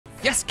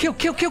Yes, kill,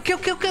 kill, kill, kill,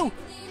 kill, kill.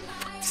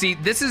 See,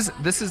 this is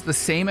the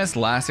same as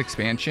last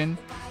expansion.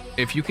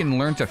 If you can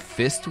learn to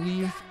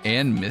Fistweave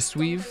and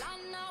Mistweave,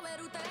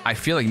 I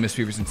feel like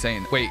Mistweaver's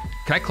insane. Wait,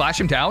 can I clash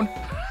him down?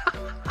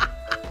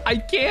 I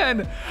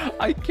can.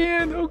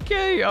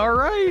 Okay, all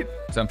right.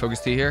 So I'm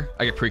focused T here.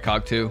 I get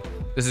precog too.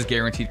 This is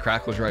guaranteed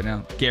crackles right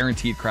now.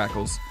 Guaranteed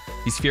crackles.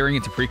 He's fearing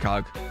into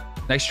precog.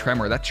 Nice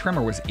tremor. That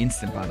tremor was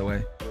instant, by the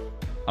way.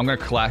 I'm gonna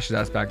clash his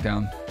ass back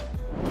down.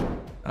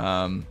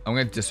 I'm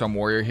gonna disarm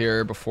warrior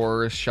here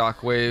before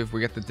shockwave. We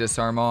get the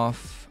disarm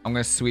off. I'm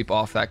gonna sweep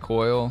off that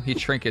coil. He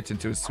trinkets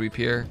into his sweep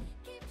here.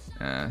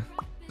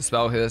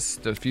 Dispel his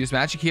diffuse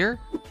magic here.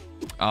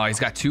 Oh, he's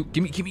got two.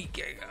 Give me.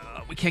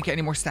 We can't get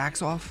any more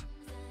stacks off.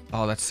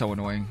 Oh, that's so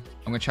annoying.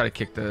 I'm gonna try to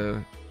kick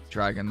the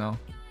dragon though.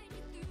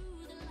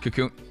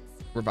 Cocoon,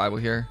 revival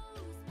here.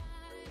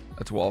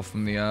 That's wall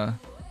from the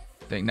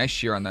thing. Nice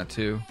shear on that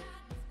too.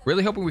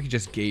 Really hoping we could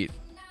just gate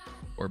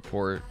or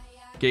port.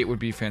 Gate would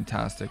be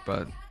fantastic,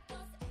 but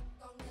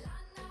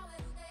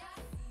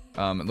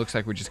it looks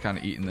like we're just kind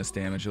of eating this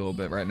damage a little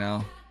bit right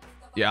now.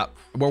 Yeah,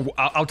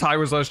 I'll tie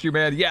resist you,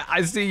 man. Yeah,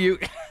 I see you.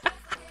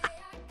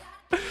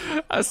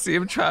 I see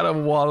him trying to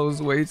waddle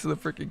his way to the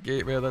freaking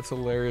gate, man. That's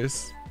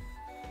hilarious.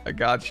 I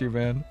got you,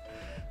 man.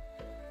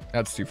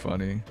 That's too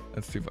funny.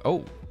 That's too.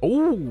 Oh.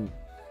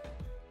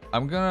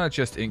 I'm gonna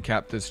just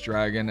incap this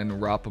dragon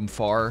and wrap him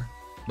far.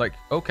 Like,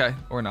 okay,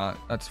 or not.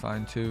 That's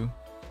fine too.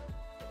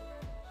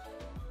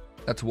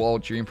 That's wall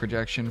dream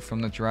projection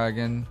from the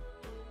dragon.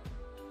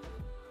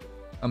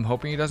 I'm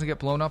hoping he doesn't get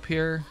blown up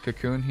here.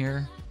 Cocoon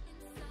here.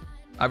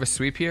 I have a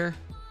sweep here.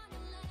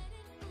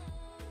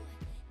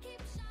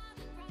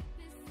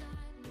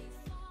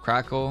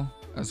 Crackle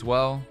as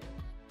well.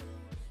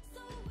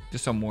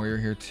 Just some warrior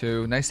here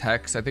too. Nice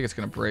hex. I think it's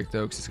gonna break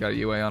though because it's got a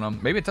UA on him.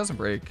 Maybe it doesn't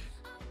break.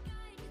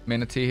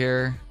 Manatee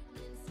here.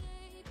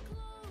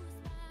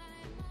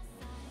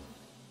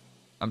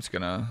 I'm just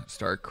gonna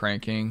start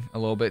cranking a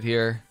little bit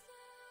here.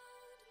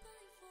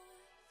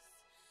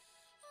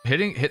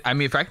 I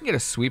mean, if I can get a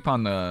sweep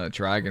on the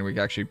dragon, we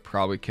could actually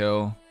probably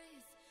kill.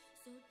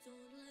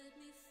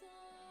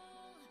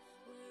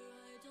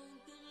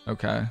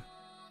 Okay.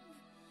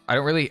 I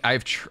don't really. I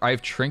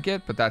have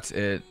trinket, but that's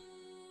it.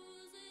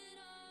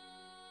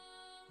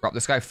 Drop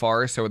this guy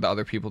far so the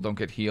other people don't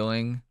get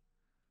healing.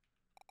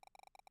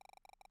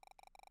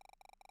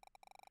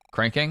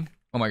 Cranking.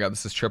 Oh my god,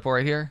 this is triple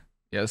right here.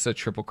 Yeah, this is a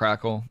triple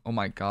crackle. Oh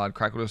my god,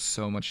 crackle does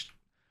so much.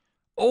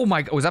 Oh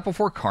my god, was that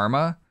before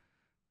karma?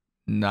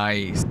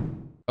 Nice.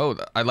 Oh,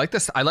 I like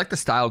this. I like the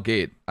style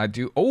gate. I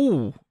do.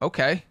 Oh,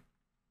 okay.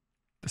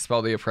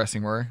 Dispel the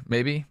oppressing word,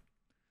 maybe.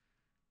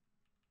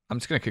 I'm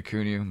just gonna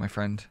cocoon you, my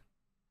friend.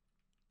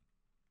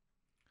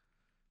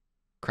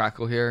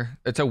 Crackle here.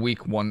 It's a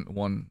weak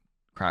one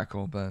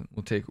crackle, but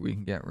we'll take what we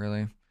can get,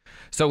 really.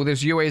 So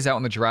there's UAs out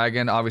on the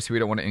dragon. Obviously, we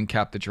don't want to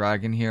incap the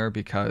dragon here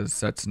because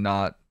that's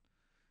not.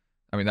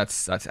 I mean,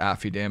 that's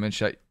affy damage.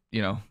 That,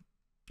 you know.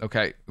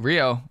 Okay,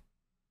 Rio.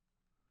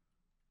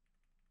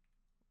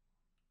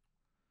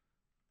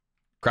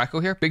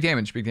 Crackle here. Big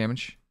damage. Big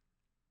damage.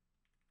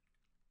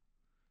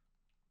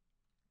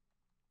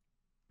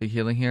 Big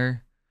healing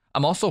here.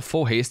 I'm also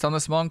full haste on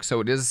this monk,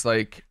 so it is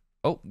like.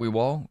 Oh, we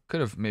wall.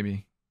 Could have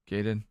maybe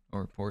gated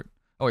or port.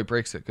 Oh, he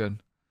breaks it.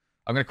 Good.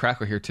 I'm gonna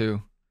crackle here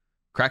too.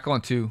 Crackle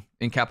on 2.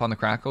 Incap on the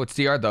crackle. It's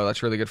DR though.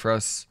 That's really good for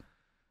us.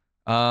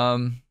 I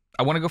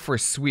want to go for a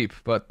sweep,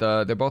 but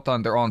they're both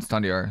on. They're all on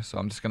stun DR, so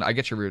I'm just gonna. I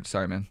get your root.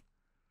 Sorry, man.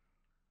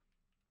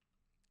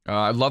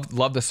 I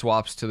love the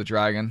swaps to the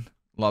dragon.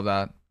 Love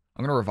that.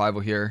 I'm gonna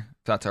revival here.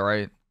 If that's all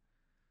right.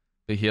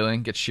 Big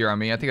healing. Get shear on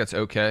me. I think that's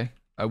okay.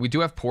 We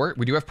do have port.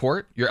 We do have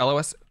port. Your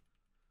LOS.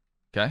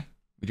 Okay.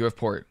 We do have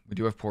port. We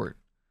do have port.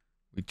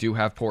 We do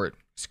have port.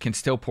 Can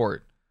still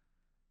port.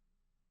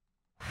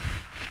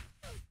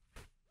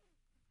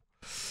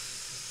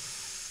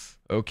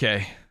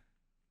 Okay.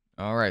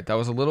 All right. That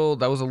was a little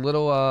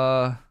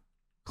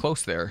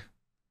close there.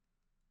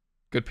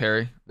 Good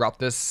parry. Drop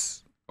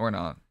this or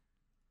not.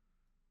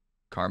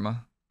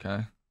 Karma.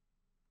 Okay.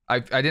 I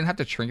didn't have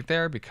to trinket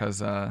there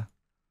because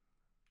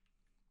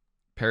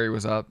parry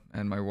was up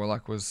and my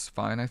warlock was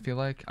fine, I feel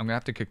like. I'm gonna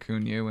have to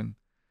cocoon you and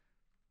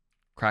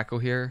crackle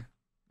here.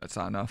 That's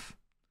not enough.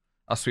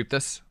 I'll sweep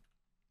this.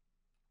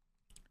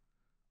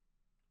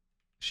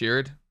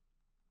 Sheared.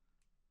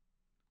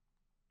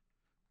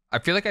 I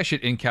feel like I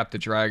should incap the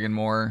dragon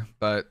more,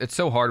 but it's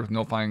so hard with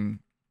nullifying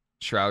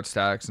shroud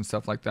stacks and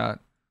stuff like that.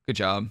 Good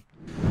job.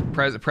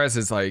 Prez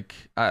is like,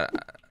 I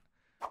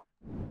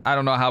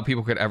don't know how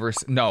people could ever,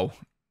 no.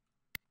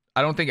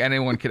 I don't think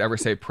anyone could ever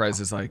say Prez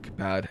is like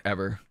bad,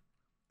 ever.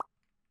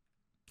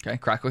 Okay,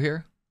 crackle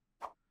here.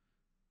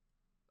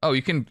 Oh,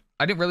 you can,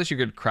 I didn't realize you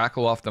could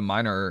crackle off the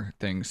minor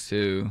things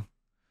too.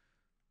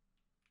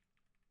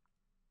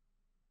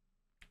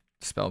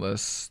 Spell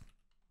this.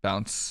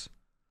 Bounce.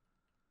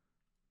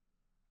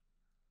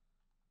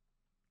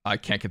 I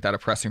can't get that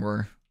oppressing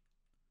roar.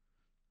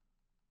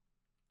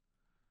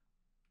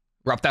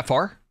 We're up that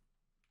far.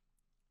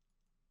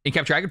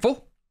 Incap dragon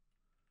full.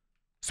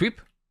 Sweep.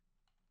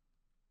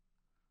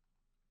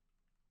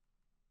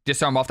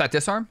 Disarm off that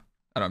disarm.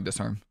 I don't have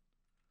disarm.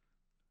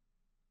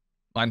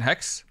 Line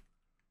Hex.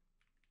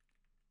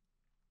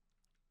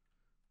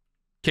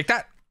 Kick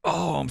that.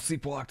 Oh, I'm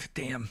sleep blocked.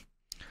 Damn.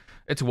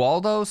 It's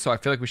Waldo, so I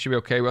feel like we should be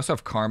okay. We also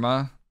have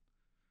Karma.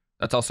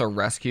 That's also a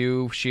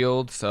rescue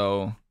shield,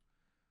 so...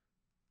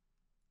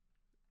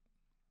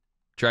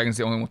 Dragon's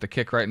the only one with the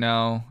kick right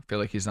now. I feel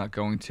like he's not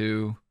going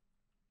to.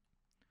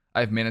 I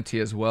have Manatee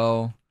as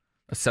well.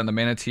 Let's send the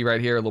Manatee right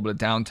here. A little bit of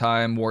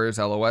downtime. Warriors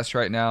LOS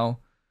right now.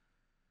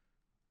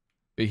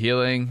 Be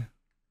healing.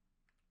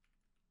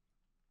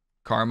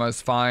 Karma's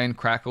fine.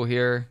 Crackle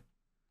here.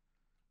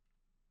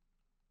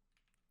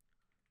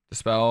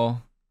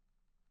 Dispel.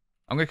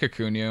 I'm going to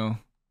cocoon you.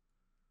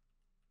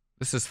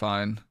 This is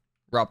fine.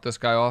 Drop this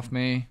guy off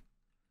me.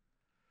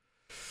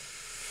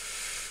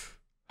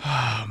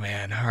 Oh,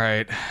 man. All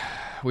right.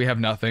 We have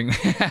nothing.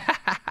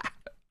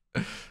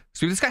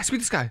 Sweep this guy.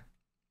 Sweep this guy.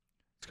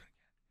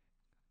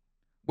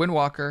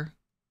 Windwalker.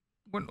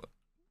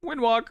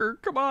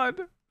 Windwalker. Come on.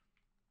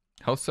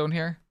 Healthstone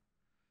here.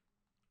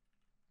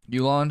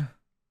 Yulon.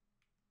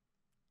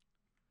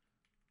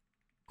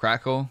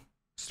 Crackle.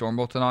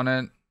 Stormbolton on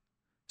it.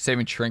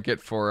 Saving Trinket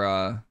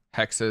for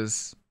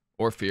hexes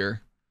or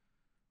fear.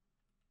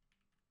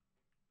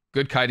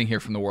 Good kiting here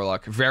from the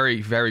Warlock.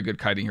 Very, very good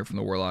kiting here from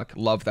the Warlock.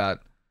 Love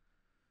that.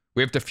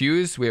 We have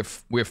Diffuse. We have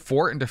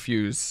Fort and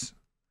Diffuse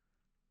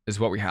is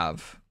what we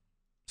have.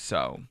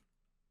 So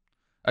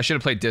I should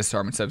have played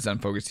Disarm instead of Zen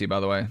Focus Tea, by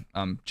the way.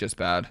 I'm just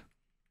bad.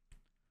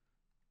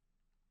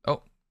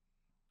 Oh.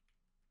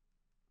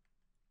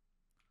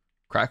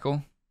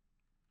 Crackle.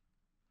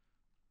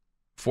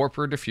 4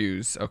 per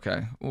Diffuse.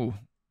 Okay. Ooh.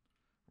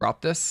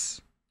 Drop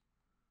this.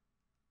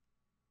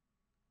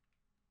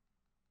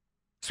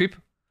 Sweep.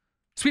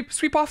 Sweep.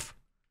 Sweep off.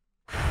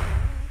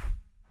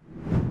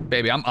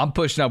 Baby, I'm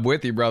pushing up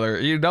with you, brother.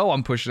 You know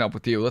I'm pushing up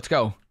with you. Let's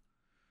go.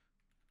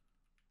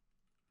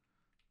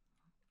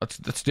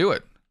 Let's do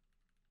it.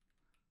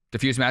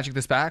 Diffuse magic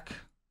this back.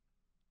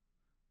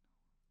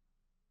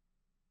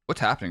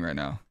 What's happening right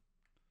now?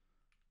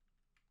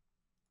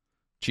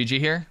 GG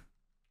here.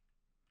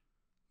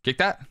 Kick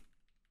that.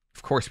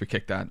 Of course we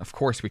kick that. Of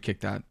course we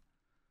kick that.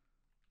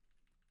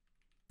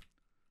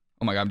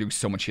 Oh my god, I'm doing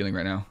so much healing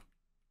right now.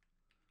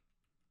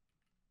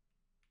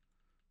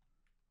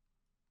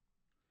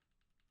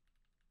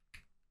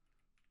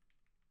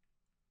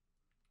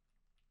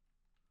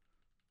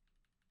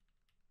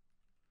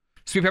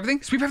 Sweep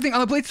everything. Sweep everything on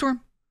the Blade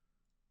Storm.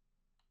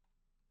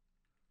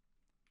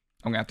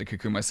 I'm going to have to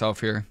cocoon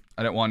myself here.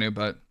 I didn't want to,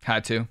 but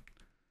had to.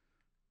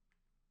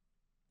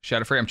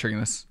 Shadow Fray, I'm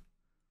triggering this.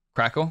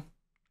 Crackle.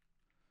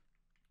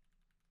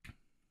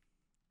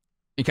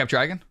 Incap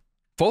Dragon.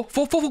 Full,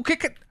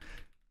 kick it.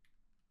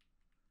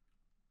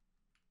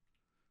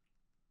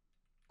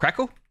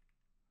 Crackle.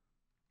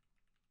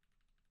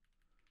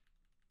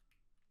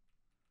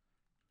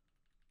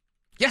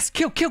 Yes,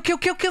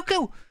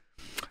 kill.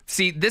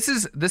 See, this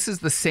is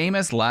the same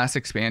as last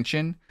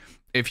expansion.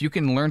 If you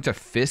can learn to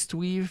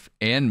Fistweave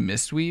and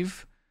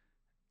Mistweave,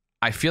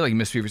 I feel like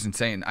Mistweaver's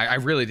insane. I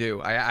really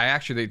do. I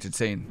actually think it's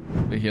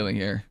insane. The healing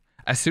here.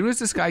 As soon as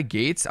this guy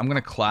gates, I'm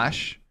gonna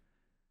clash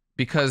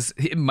because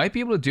it might be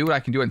able to do what I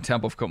can do in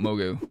Temple of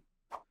Kotmogu.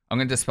 I'm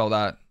gonna dispel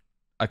that.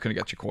 I couldn't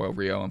get your coil,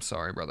 Rio. I'm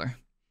sorry, brother.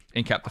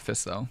 Incap the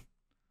fist though.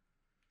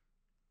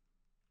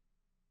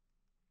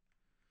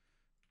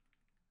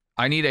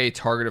 I need a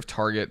target of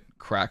target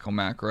crackle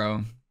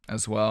macro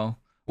as well.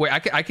 Wait, I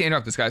can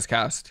interrupt this guy's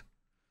cast.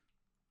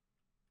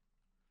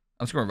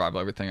 I'm just gonna revival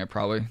everything.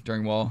 Probably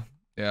during wall.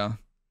 Yeah.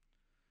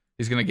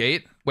 He's gonna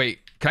gate. Wait,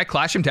 can I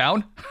clash him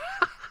down?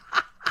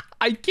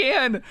 I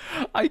can.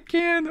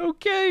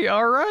 Okay,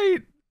 all right.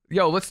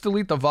 Yo, let's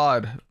delete the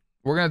VOD.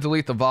 We're gonna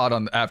delete the VOD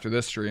on after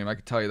this stream. I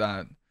can tell you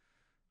that.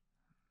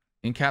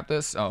 Incap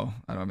this? Oh,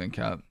 I don't have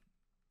incap.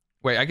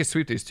 Wait, I can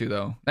sweep these two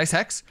though. Nice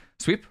hex.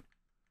 Sweep.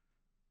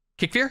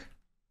 Kick fear.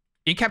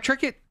 Incap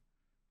trick it.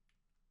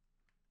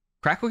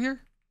 Crackle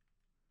here.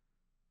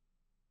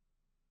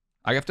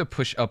 I have to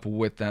push up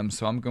with them,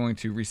 so I'm going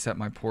to reset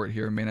my port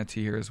here.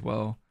 Manatee here as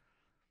well.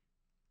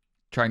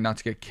 Trying not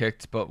to get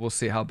kicked, but we'll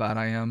see how bad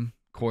I am.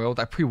 Coiled.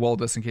 I pre-walled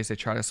this in case they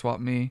try to swap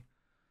me.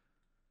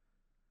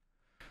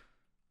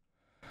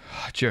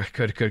 Good.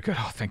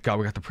 Oh, thank God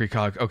we got the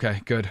precog.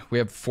 Okay, good. We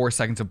have 4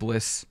 seconds of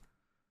bliss.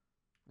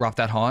 Drop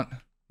that haunt.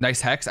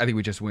 Nice hex. I think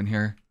we just win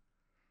here.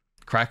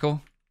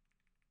 Crackle.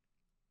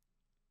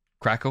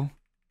 Crackle.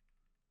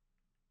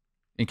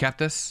 Incap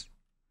this.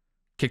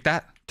 Kick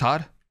that.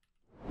 Todd.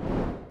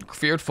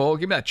 Feared full.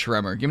 Give me that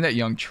tremor. Give me that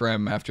young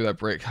trem after that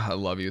break. I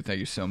love you. Thank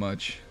you so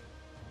much.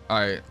 All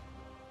right.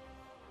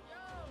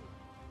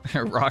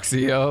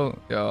 Roxy, yo.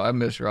 I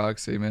miss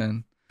Roxy,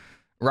 man.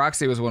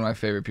 Roxy was one of my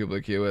favorite people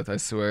to queue with, I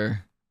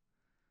swear.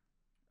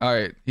 All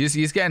right.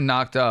 He's getting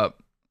knocked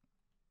up.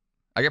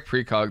 I get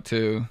precog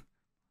too.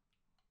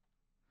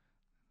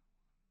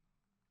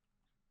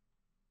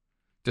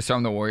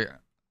 Disarm the warrior.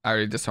 I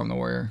already disarmed the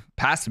warrior.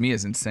 Past me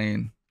is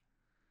insane.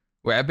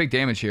 Wait, I have big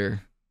damage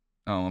here.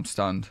 Oh, I'm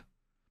stunned.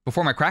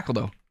 Before my crackle,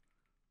 though.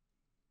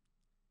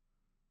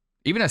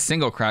 Even a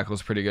single crackle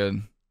is pretty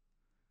good.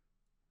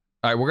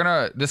 All right, we're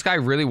gonna. This guy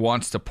really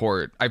wants to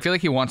port. I feel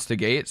like he wants to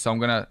gate, so I'm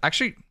gonna.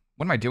 Actually,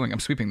 what am I doing? I'm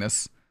sweeping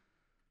this.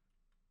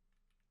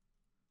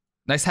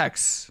 Nice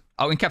hex.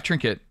 Oh, in-cap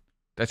trinket.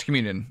 That's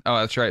communion. Oh,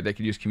 that's right. They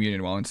could use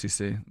communion while in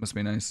CC. Must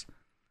be nice.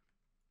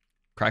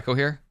 Crackle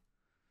here.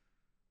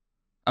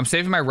 I'm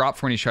saving my ROP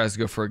for when he tries to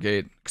go for a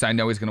gate, because I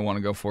know he's gonna want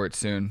to go for it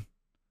soon.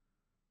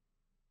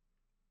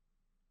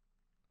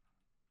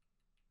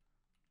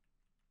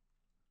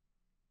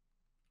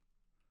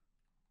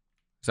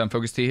 Is that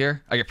focus T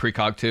here? I get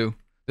precog too.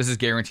 This is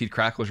guaranteed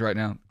crackles right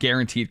now.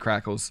 Guaranteed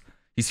crackles.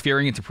 He's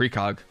fearing into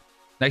precog.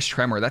 Nice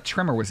tremor. That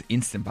tremor was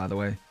instant, by the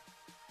way.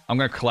 I'm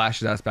going to clash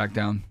his ass back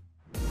down.